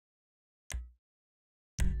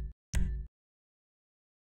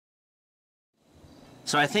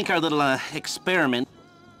So I think our little, experiment...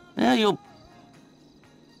 Well, you'll...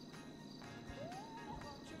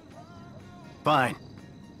 Fine.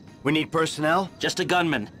 We need personnel? Just a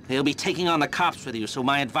gunman. He'll be taking on the cops with you, so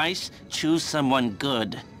my advice, choose someone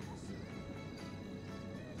good.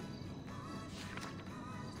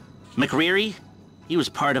 McReary? He was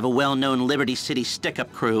part of a well-known Liberty City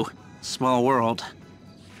stick-up crew. Small world.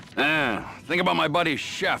 Think about my buddy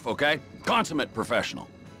Chef, okay? Consummate professional.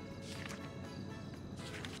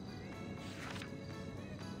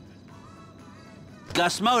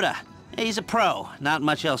 Gus Moda. He's a pro. Not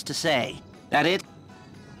much else to say. That it?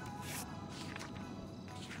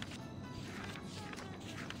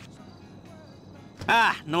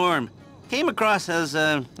 Ah, Norm. Came across as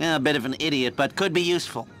a bit of an idiot, but could be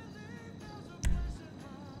useful.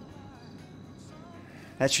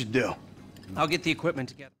 That should do. I'll get the equipment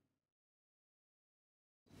together.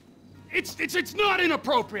 It's not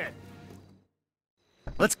inappropriate!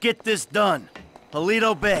 Let's get this done.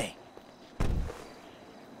 Paleto Bay.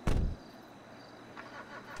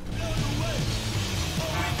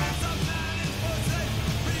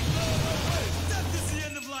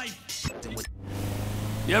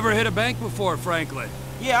 You ever hit a bank before, Franklin?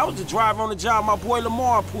 Yeah, I was the driver on the job my boy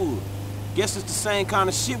Lamar pulled. Guess it's the same kind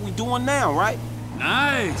of shit we doing now, right?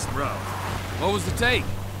 Nice, bro. What was the take?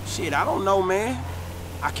 Shit, I don't know, man.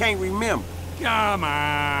 I can't remember. Come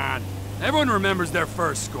on. Everyone remembers their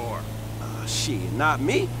first score. Shit, not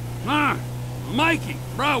me. Mikey,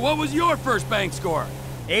 bro, what was your first bank score?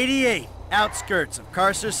 88, outskirts of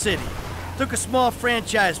Carcer City. Took a small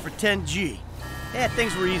franchise for 10G. Yeah,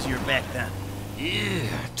 things were easier back then.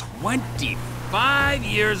 Yeah, 25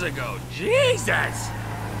 years ago. Jesus!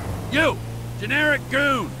 You, generic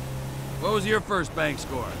goon. What was your first bank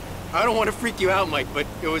score? I don't want to freak you out, Mike, but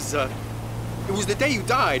it was the day you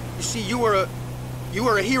died. You see, you were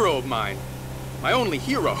a hero of mine. My only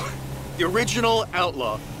hero. The original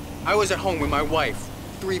outlaw. I was at home with my wife,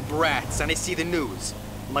 3 brats, and I see the news.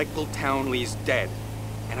 Michael Townley's dead.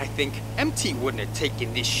 And I think MT wouldn't have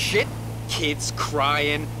taken this shit. Kids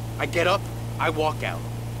crying. I get up, I walk out.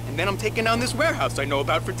 And then I'm taking down this warehouse I know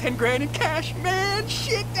about for 10 grand in cash. Man,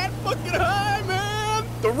 shit, that fucking high, man!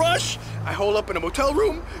 The rush! I hole up in a motel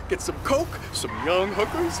room, get some coke, some young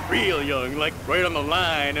hookers, real young, like right on the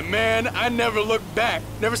line. And man, I never looked back.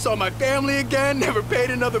 Never saw my family again, never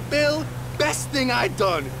paid another bill. Best thing I'd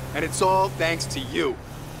done. And it's all thanks to you.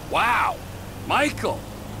 Wow! Michael,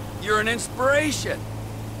 you're an inspiration.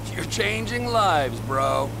 You're changing lives,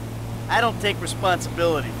 bro. I don't take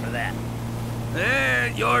responsibility for that.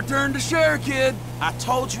 Your turn to share, kid. I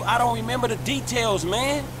told you I don't remember the details,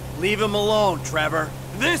 man. Leave him alone, Trevor.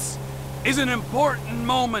 This is an important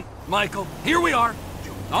moment, Michael. Here we are,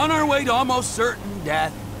 on our way to almost certain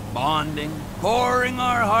death, bonding, pouring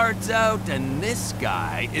our hearts out, and this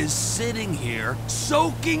guy is sitting here,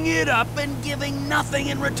 soaking it up and giving nothing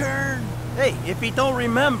in return. Hey, if he don't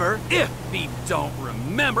remember... If he don't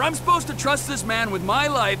remember, I'm supposed to trust this man with my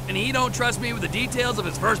life, and he don't trust me with the details of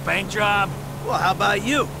his first bank job? Well, how about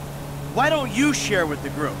you? Why don't you share with the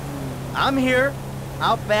group? I'm here.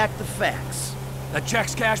 I'll back the facts. The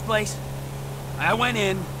checks cash place? I went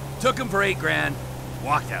in, took him for 8 grand,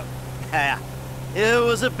 walked out. It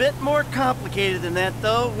was a bit more complicated than that,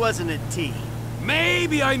 though, wasn't it, T?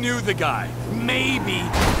 Maybe I knew the guy. Maybe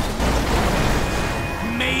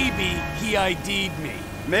he ID'd me.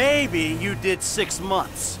 Maybe you did 6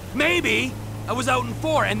 months. Maybe I was out in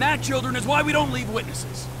 4, and that, children, is why we don't leave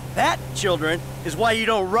witnesses. That, children, is why you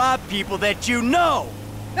don't rob people that you know.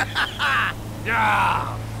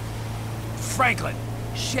 Ah. Franklin,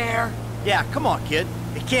 share? Yeah, come on, kid.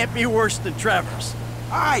 It can't be worse than Trevor's.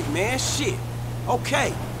 All right, man, shit.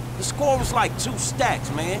 Okay, the score was like 2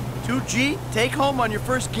 stacks, man. 2G, take home on your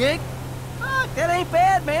first gig? That ain't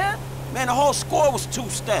bad, man. Man, the whole score was 2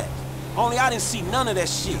 stacks. Only I didn't see none of that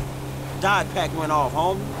shit. Dye pack went off,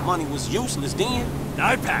 homie. Money was useless then.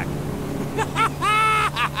 Dye pack?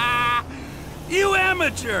 You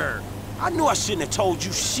amateur! I knew I shouldn't have told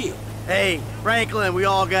you shit. Hey, Franklin, we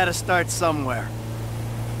all gotta start somewhere.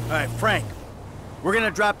 All right, Frank, we're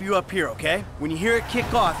gonna drop you up here, okay? When you hear it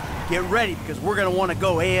kick off, get ready, because we're gonna want to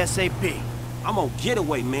go ASAP. I'm on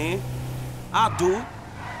getaway, man. I'll do it.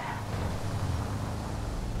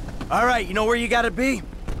 All right, you know where you gotta be?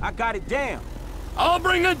 I got it down. I'll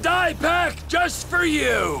bring a dye pack just for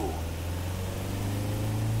you!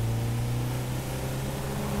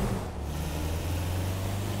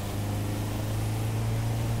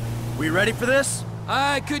 We ready for this?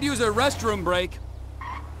 I could use a restroom break.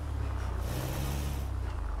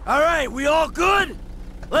 All right, we all good?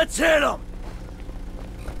 Let's hit them!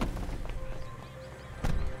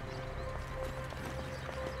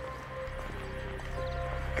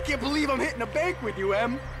 can't believe I'm hitting a bank with you,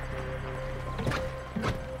 Em.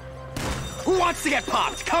 Who wants to get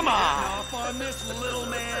popped? Come on! Off on this little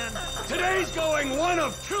man. Today's going one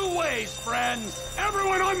of two ways, friends.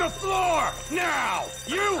 Everyone on the floor, now!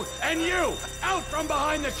 You and you, out from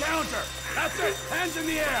behind the counter. That's it, hands in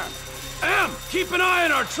the air. Em, keep an eye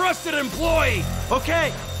on our trusted employee.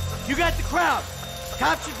 Okay, you got the crowd.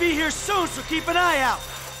 Cops should be here soon, so keep an eye out.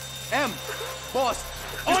 Em, boss,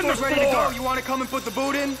 On this the one's ready to floor. go. You want to come and put the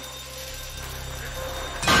boot in?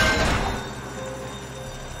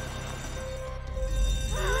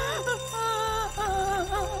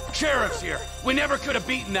 Sheriff's here. We never could have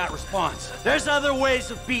beaten that response. There's other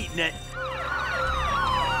ways of beating it.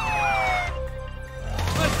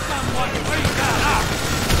 Let someone wake that up.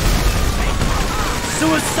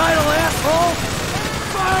 Suicidal asshole!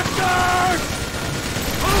 Fuckers!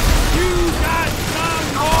 You got some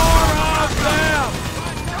more of them!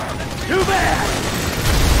 Too bad!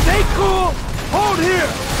 Stay cool! Hold here!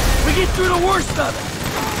 We get through the worst of it!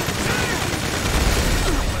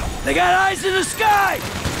 They got eyes in the sky!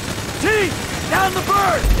 T! Down the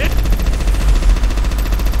bird!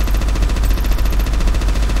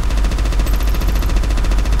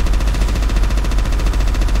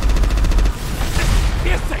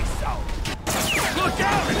 You say so! Look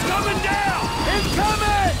out! It's coming down!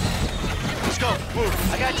 Incoming! Let's go. Move.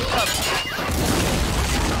 I got you covered.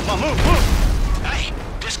 Come on, move. Hey,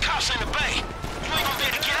 there's cops in the bay. You ain't gonna be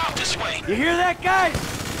able to get out this way. You hear that, guys?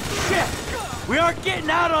 Shit! We aren't getting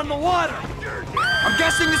out on the water! I'm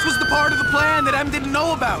guessing this was the part of the plan that Em didn't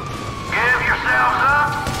know about. Give yourselves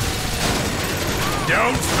up.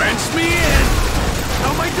 Don't fence me in!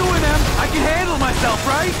 How am I doing, Em? I can handle myself,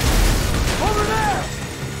 right? Over there!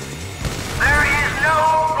 There is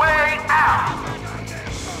no way out.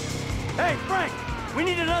 Hey, Frank! We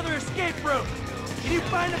need another escape route! Can you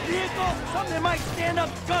find a vehicle? Something that might stand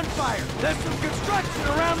up to gunfire! There's some construction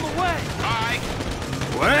around the way! All right.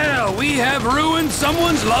 Well, we have ruined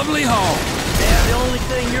someone's lovely home. Yeah, the only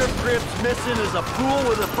thing your crib's missing is a pool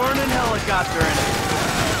with a burning helicopter in it.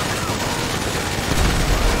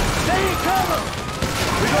 Stay in cover!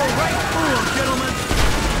 We go right through them, gentlemen!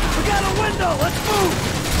 We got a window! Let's move!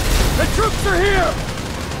 The troops are here!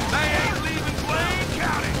 They ain't leaving Wayne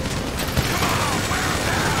County!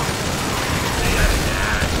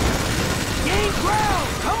 Gain ground!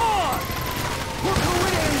 Come on! We're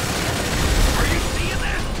going! Are you seeing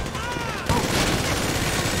this?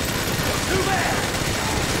 Too bad!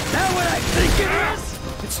 Not what I think it is!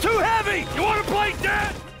 It's too heavy! You wanna play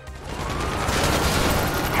dead?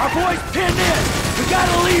 Our boy's pinned in! We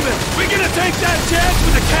gotta leave him! We gonna take that chance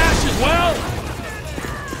with the cash as well?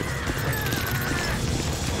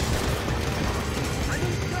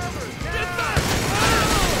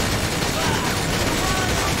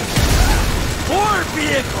 More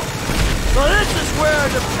vehicle! So this is where our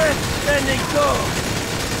defense spending goes!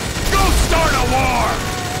 Go start a war!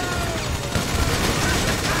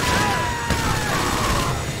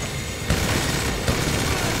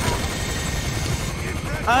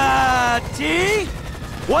 T?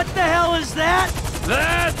 What the hell is that?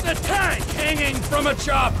 That's a tank hanging from a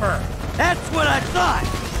chopper! That's what I thought!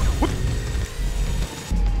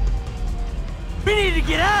 We need to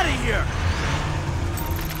get out of here!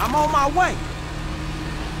 I'm on my way.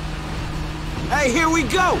 Hey, here we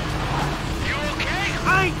go. You okay?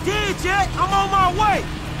 I ain't dead yet. I'm on my way.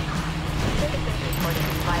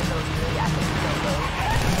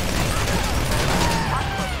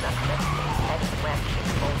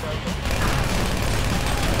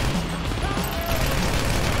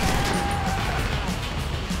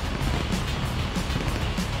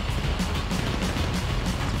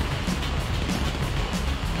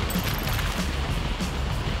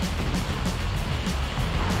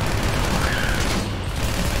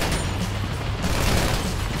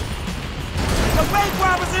 Bank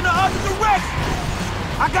robbers in the other direction!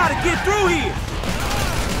 I gotta get through here!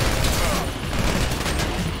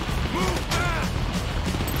 Move back!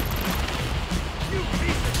 You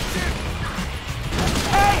piece of shit!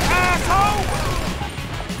 Hey, asshole!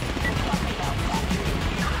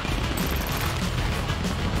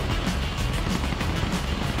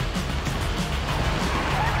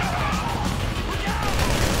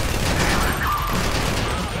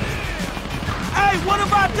 Hey, what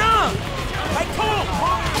have I done? Hey, come on!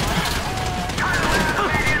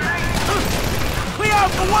 Clear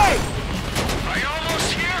out the way! Are you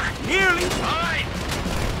almost here? Nearly. All right.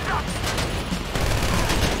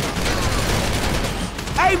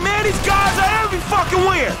 Hey, man, these guys are every fucking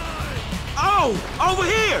where! Oh, over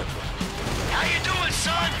here! How you doing,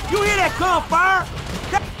 son? You hear that gunfire?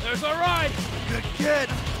 There's a ride! Good kid!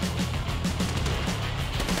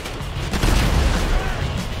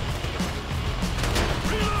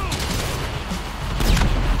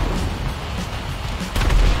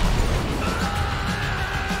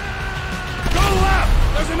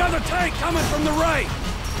 tank coming from the right!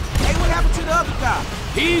 Hey, what happened to the other guy?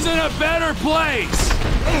 He's in a better place!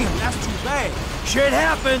 Damn, that's too bad. Shit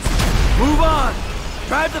happens. Move on.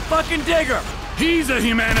 Drive the fucking digger. He's a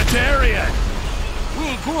humanitarian! We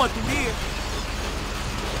ain't going through here.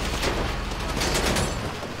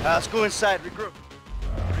 Let's go inside, regroup.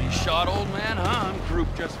 Shot old man, huh? I'm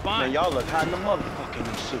grouped just fine. Man, y'all look hot in the motherfucker in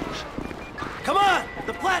them suits. Come on,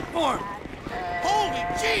 the platform. Holy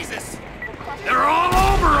Jesus! They're all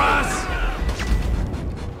over us!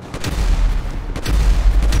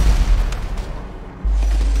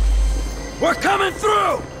 We're coming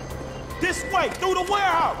through. This way, through the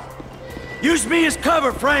warehouse. Use me as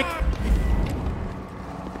cover, Frank.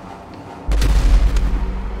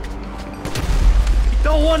 You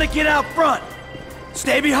don't want to get out front.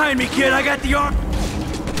 Stay behind me, kid. I got the arm.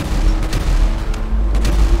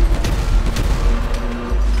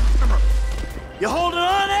 You holding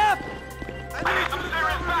on, F? I need some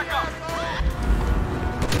serious backup.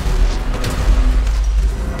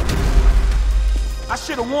 I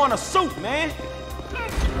should have worn a suit, man.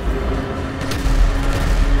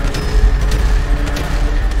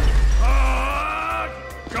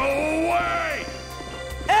 Go away!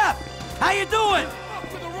 F, how you doing? Up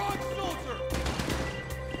to the wrong soldier!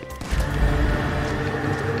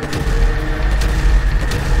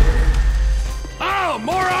 Oh,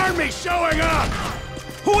 more army showing up!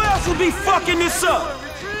 Who else would be fucking this up?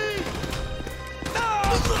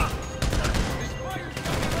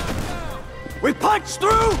 We punch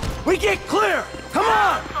through, we get clear. Come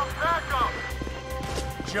on!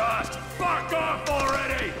 Just fuck off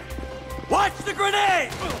already! Watch the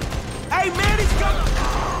grenade! Hey, man, he's coming!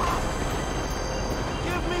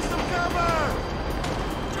 Give me some cover!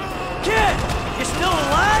 Kid, you still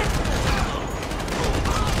alive?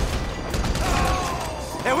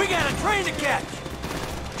 Hey, we got a train to catch.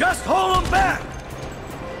 Just hold them back.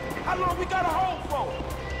 How long we gotta hold for?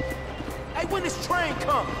 Hey, when this train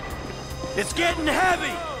coming? It's getting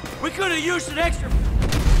heavy. We could have used an extra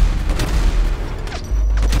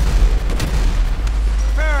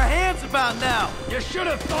pair of hands about now. You should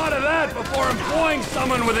have thought of that before employing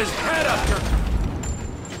someone with his head up your...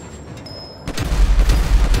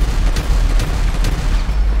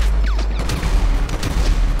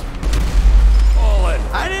 Pull it.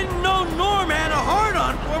 I didn't know Norm had a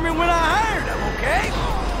hard-on for me when I hired him, okay?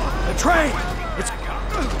 The train,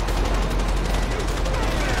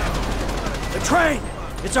 the train,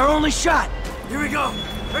 it's our only shot. Here we go,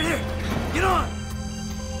 right here, get on.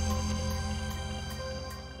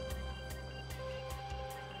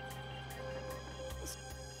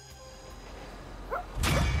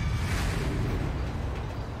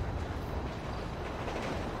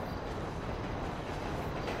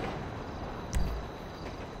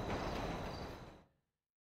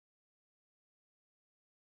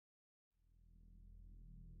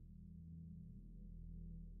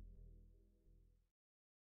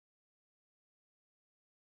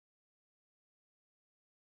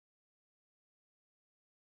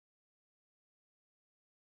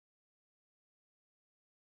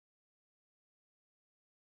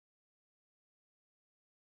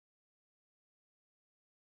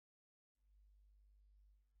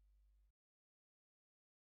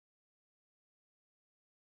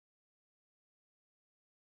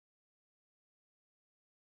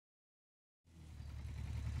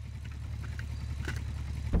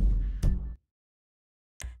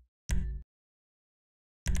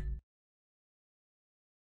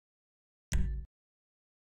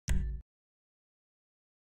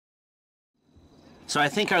 So I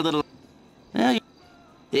think our little...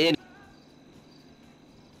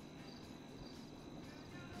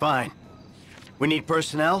 Fine. We need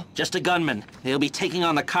personnel? Just a gunman. They'll be taking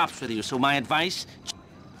on the cops with you, so my advice...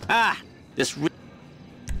 this...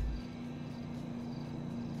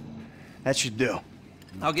 That should do.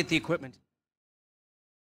 I'll get the equipment.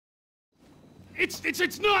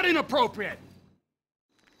 It's not inappropriate!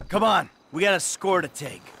 Come on, we got a score to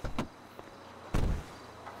take.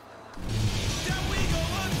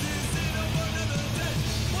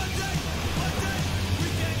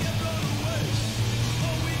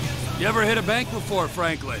 You ever hit a bank before,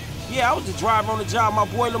 frankly? Yeah, I was the driver on the job my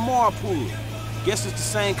boy Lamar pulled. Guess it's the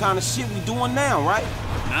same kind of shit we doing now, right?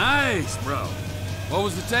 Nice, bro. What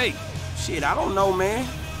was the take? Shit, I don't know, man.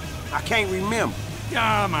 I can't remember.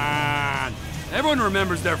 Come on. Everyone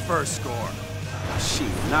remembers their first score.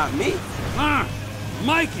 Shit, not me. Huh?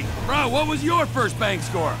 Mikey, bro, what was your first bank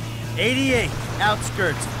score? 88,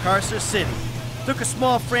 outskirts of Carcer City. Took a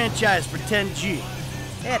small franchise for 10G.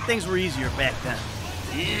 Yeah, things were easier back then.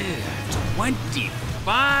 Yeah,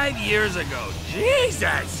 25 years ago.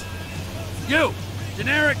 Jesus! You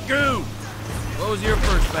Generic goon. What was your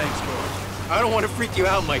first bank score? I don't want to freak you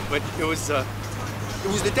out, Mike, but it was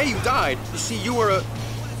the day you died. You see, you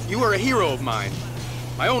were a hero of mine.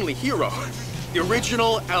 My only hero. The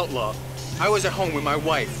original outlaw. I was at home with my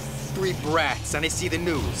wife, 3 brats, and I see the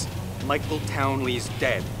news. Michael Townley's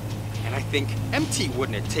dead. And I think MT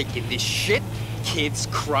wouldn't have taken this shit. Kids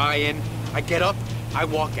crying. I get up, I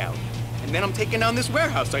walk out. And then I'm taking down this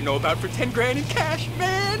warehouse I know about for 10 grand in cash.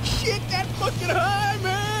 Man, shit, that fucking high,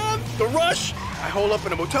 man! The rush! I hole up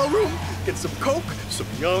in a motel room, get some coke, some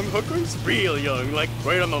young hookers, real young, like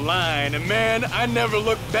right on the line. And man, I never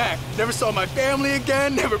looked back. Never saw my family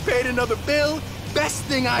again, never paid another bill. Best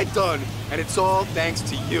thing I'd done. And it's all thanks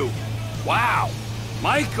to you. Wow!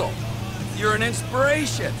 Michael, you're an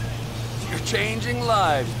inspiration. You're changing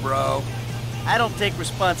lives, bro. I don't take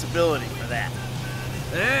responsibility for that.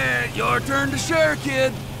 Your turn to share,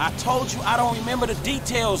 kid. I told you I don't remember the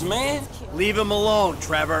details, man. Leave him alone,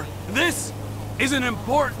 Trevor. This is an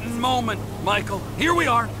important moment, Michael. Here we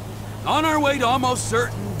are, on our way to almost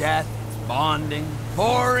certain death, bonding,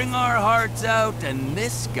 pouring our hearts out, and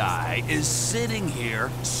this guy is sitting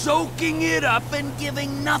here, soaking it up and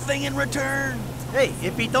giving nothing in return. Hey,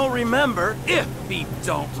 if he don't remember... If he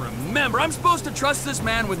don't remember, I'm supposed to trust this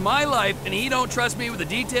man with my life, and he don't trust me with the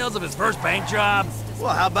details of his first bank job?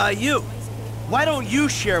 Well, how about you? Why don't you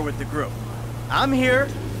share with the group? I'm here,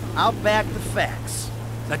 I'll back the facts.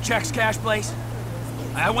 The checks cash place?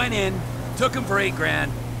 I went in, took him for 8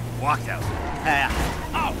 grand, walked out.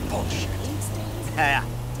 Oh, bullshit.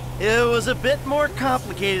 It was a bit more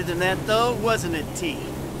complicated than that, though, wasn't it, T?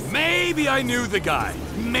 Maybe I knew the guy.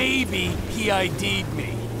 Maybe he ID'd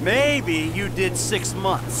me. Maybe you did 6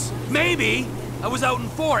 months. Maybe I was out in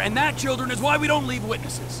 4, and that, children, is why we don't leave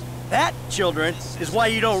witnesses. That, children, is why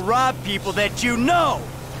you don't rob people that you know.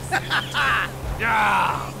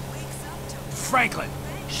 Ah. Franklin,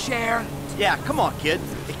 share. Yeah, come on, kid.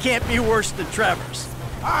 It can't be worse than Trevor's.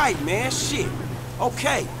 All right, man, shit.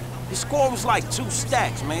 Okay, the score was like 2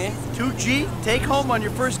 stacks, man. 2G? Take home on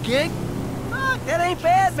your first gig? That ain't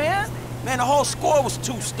bad, man. Man, the whole score was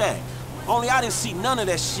 2 stacks. Only I didn't see none of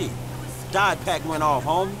that shit. Dye pack went off,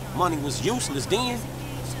 homie. Money was useless then.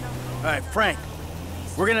 All right, Frank.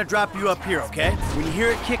 We're gonna drop you up here, okay? When you hear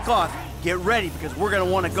it kick off, get ready because we're gonna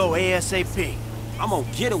want to go ASAP. I'm on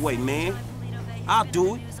getaway, man. I'll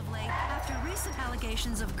do it.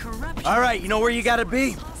 All right, you know where you gotta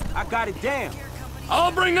be? I got it down.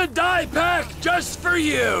 I'll bring a dye pack just for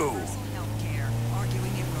you.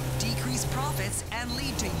 Arguing it will decrease profits and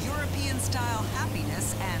lead to European-style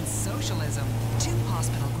happiness and socialism. 2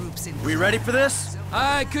 hospital groups in... We ready for this?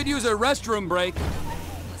 I could use a restroom break.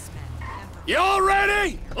 Y'all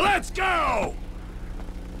ready? Let's go!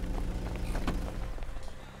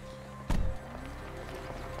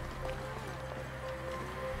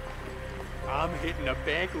 I'm hitting a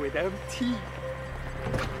bank with MT.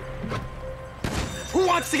 Who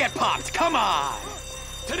wants to get popped? Come on!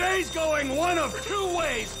 Today's going one of 2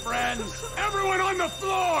 ways, friends. Everyone on the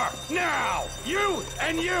floor! Now! You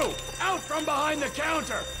and you! Out from behind the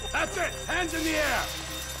counter! That's it! Hands in the air!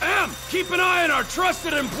 Em, keep an eye on our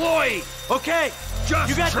trusted employee! Okay, Just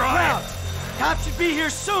you got the try crowd. it. Cops should be here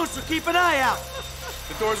soon, so keep an eye out.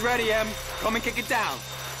 The door's ready, Em. Come and kick it down.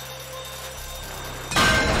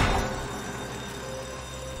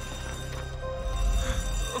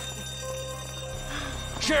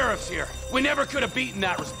 Sheriff's here. We never could have beaten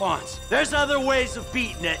that response. There's other ways of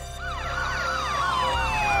beating it.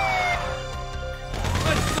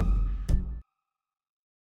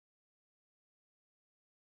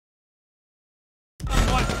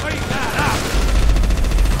 Someone clean that up!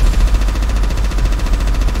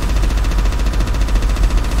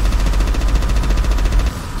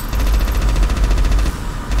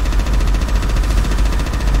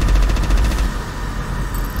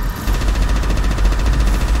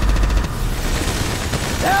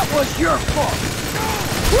 That was your fault.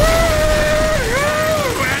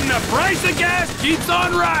 Woo-hoo! And the price of gas keeps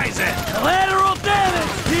on rising. Collateral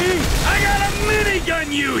damage, T. I got a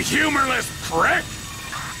minigun, you humorless prick!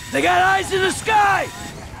 They got eyes in the sky.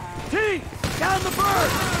 T, down the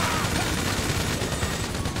bird.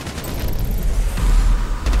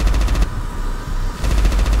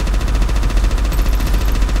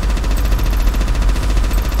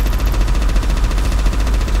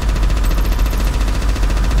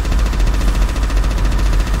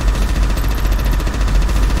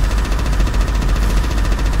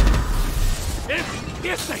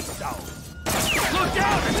 If they so. Look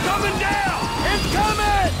out! It's coming down! It's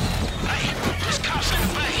coming! Hey, there's cops in the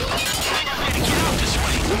bay. Ain't no way to get out this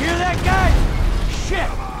way. You hear that, guy? Shit!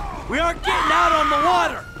 We aren't getting out on the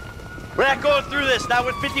water. We're not going through this, not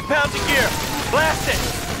with 50 pounds of gear. Blast it!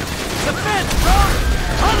 The fence, bro!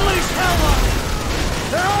 Unleash hell on it!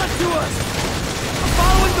 They're on to us! I'm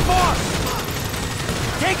following the boss!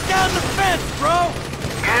 Take down the fence, bro!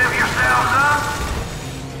 Give yourselves up.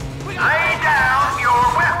 Lay down your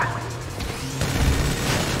weapons.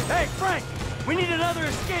 Hey, Frank! We need another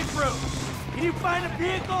escape route! Can you find a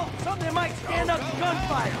vehicle? Something that might stand up to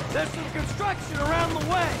gunfire. There's some construction around the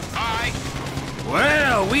way. Aye.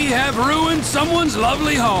 Well, we have ruined someone's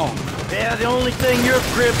lovely home. Yeah, the only thing your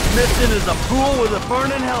crib's missing is a pool with a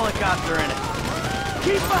burning helicopter in it.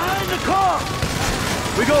 Keep behind the car!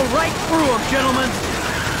 We go right through them, gentlemen.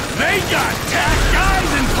 They got tack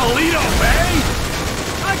guys in Paleto Bay?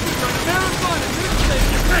 I can run a marathon in this thing,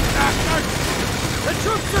 you big bastard! The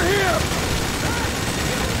troops are here!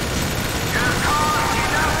 You're causing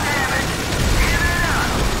enough damage. Give it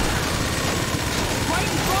up. Right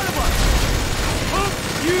in front of us!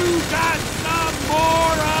 You got some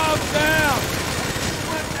more of them!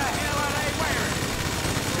 What the hell are they wearing?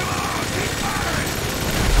 Come on, keep firing!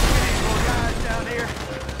 More guys down here.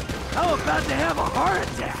 I'm about to have a heart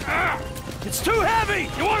attack. It's too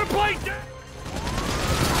heavy! You want to play dead?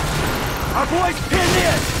 Our boy's pinned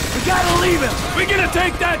in! We gotta leave him! We gonna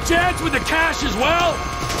take that chance with the cash as well?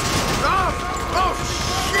 Oh,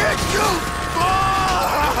 shit, you!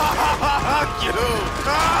 Fuck you!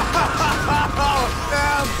 Oh,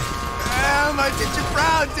 damn, I did you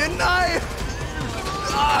proud, didn't I?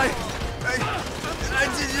 I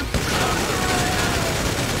did you...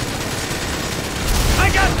 I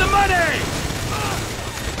got the money!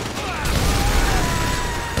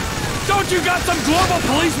 Don't you got some global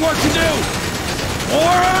police work to do?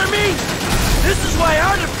 War Army? This is why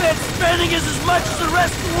our defense spending is as much as the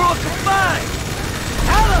rest of the world combined!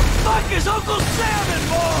 How the fuck is Uncle Sam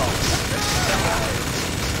involved?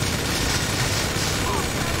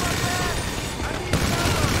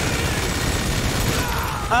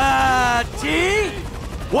 T?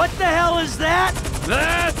 What the hell is that?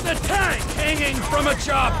 That's a tank hanging from a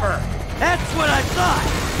chopper. That's what I thought.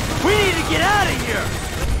 We need to get out of here.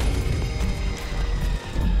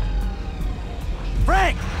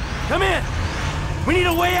 Frank, come in. We need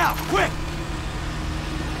a way out, quick.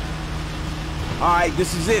 All right,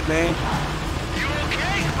 this is it, man. You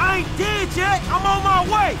okay? I ain't dead yet. I'm on my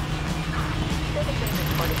way.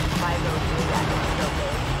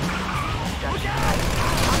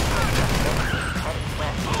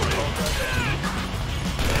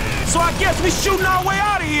 So I guess we shooting our way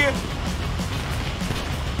out of here.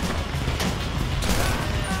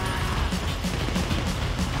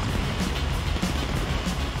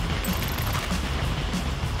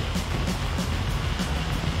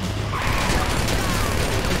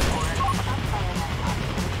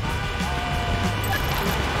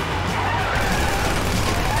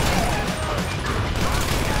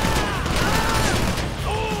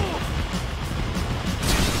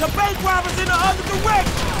 The bank robbers in the other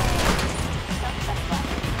direction.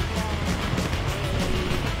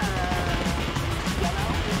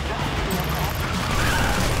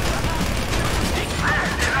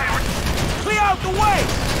 Clear out the way.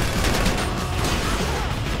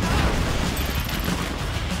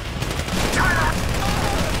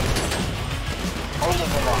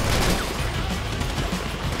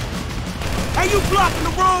 Hey, you blocking the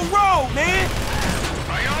wrong road, man.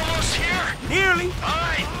 Are you almost here? Nearly.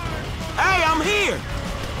 Aye. Hey, I'm here.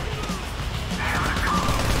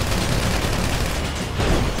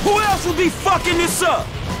 Who else would be fucking this up?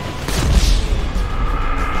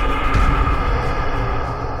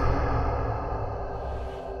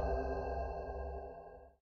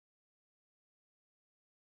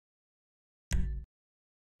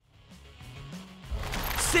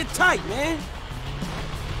 Sit tight, man.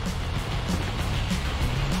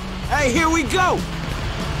 Hey, here we go.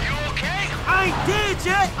 You okay? I ain't dead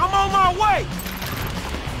yet. I'm on my way.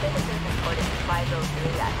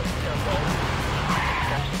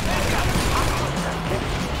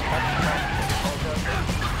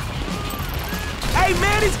 Hey,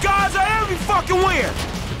 man, these guys are every fucking where.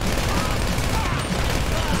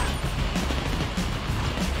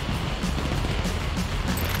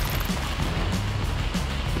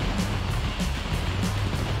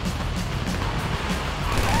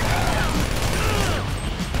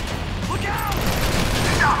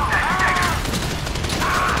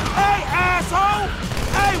 Hey, asshole!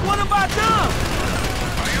 Hey, what have I done?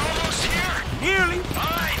 Are you almost here? Nearly.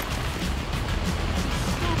 Aye.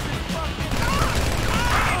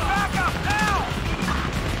 Back up now!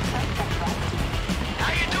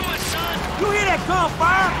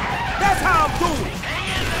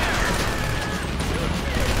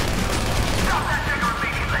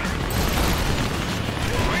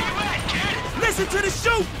 Listen to the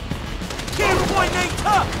shoot! Kid point ain't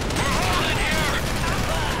tough!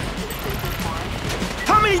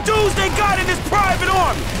 How many dudes they got in this private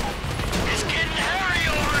army? It's getting hairy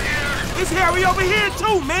over here. It's hairy over here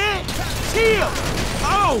too, man! Chill!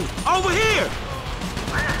 Oh, over here!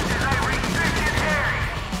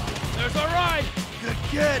 There's our ride. Good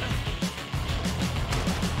kid.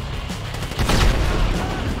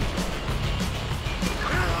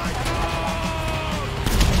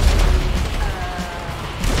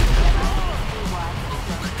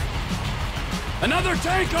 Another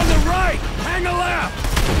tank on the right! Hang a left!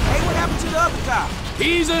 Hey, what happened to the other guy?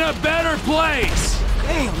 He's in a better place!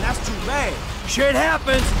 Damn, that's too bad. Shit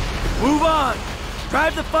happens. Move on.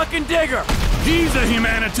 Drive the fucking digger. He's a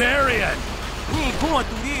humanitarian! We ain't going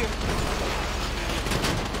through here.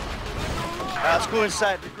 Let's go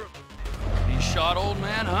inside the group. He shot old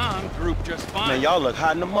man Hung. Group just fine. Man, y'all look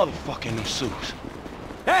hot in the motherfucker in them suits.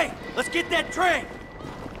 Hey, let's get that train.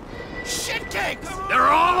 Shit cakes! They're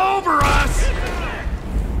all over us!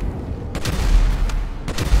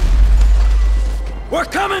 We're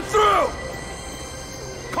coming through!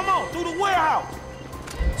 Come on, through the warehouse!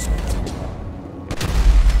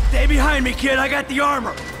 Stay behind me, kid. I got the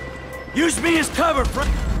armor. Use me as cover, Frank.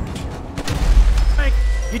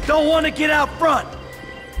 You don't want to get out front.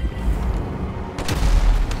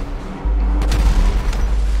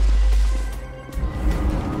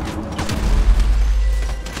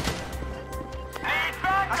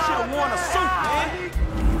 I should have worn a suit, man.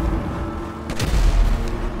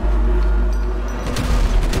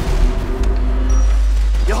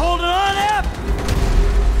 You holding on, Ep?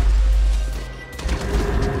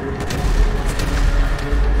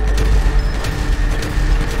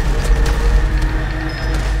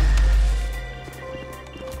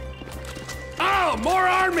 Oh, more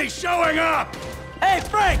army showing up! Hey,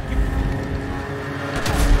 Frank! You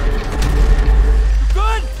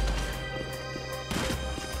good?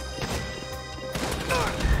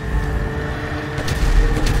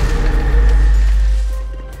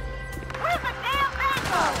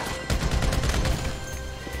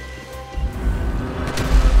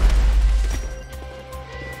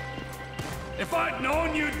 If I'd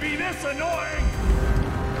known you'd be this annoying!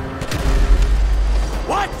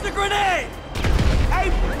 Watch the grenade!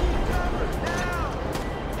 Hey!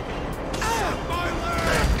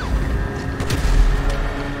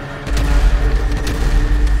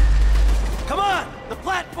 Come on! The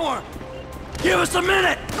platform! Give us a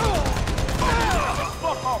minute!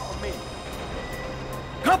 Fuck off of me!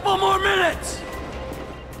 Couple more minutes!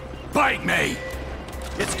 Bite me!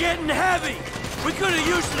 It's getting heavy! We could have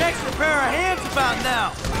used an extra pair of hands about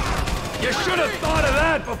now! You should have thought of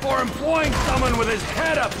that before employing someone with his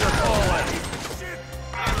head up your collar!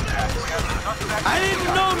 I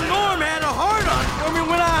didn't know Norm had a hard-on for me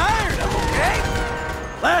when I hired him, okay?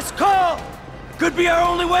 Last call! Could be our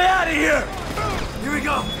only way out of here! Here we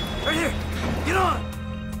go! Right here! Get on!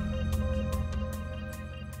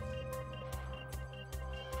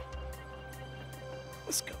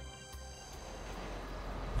 Let's go.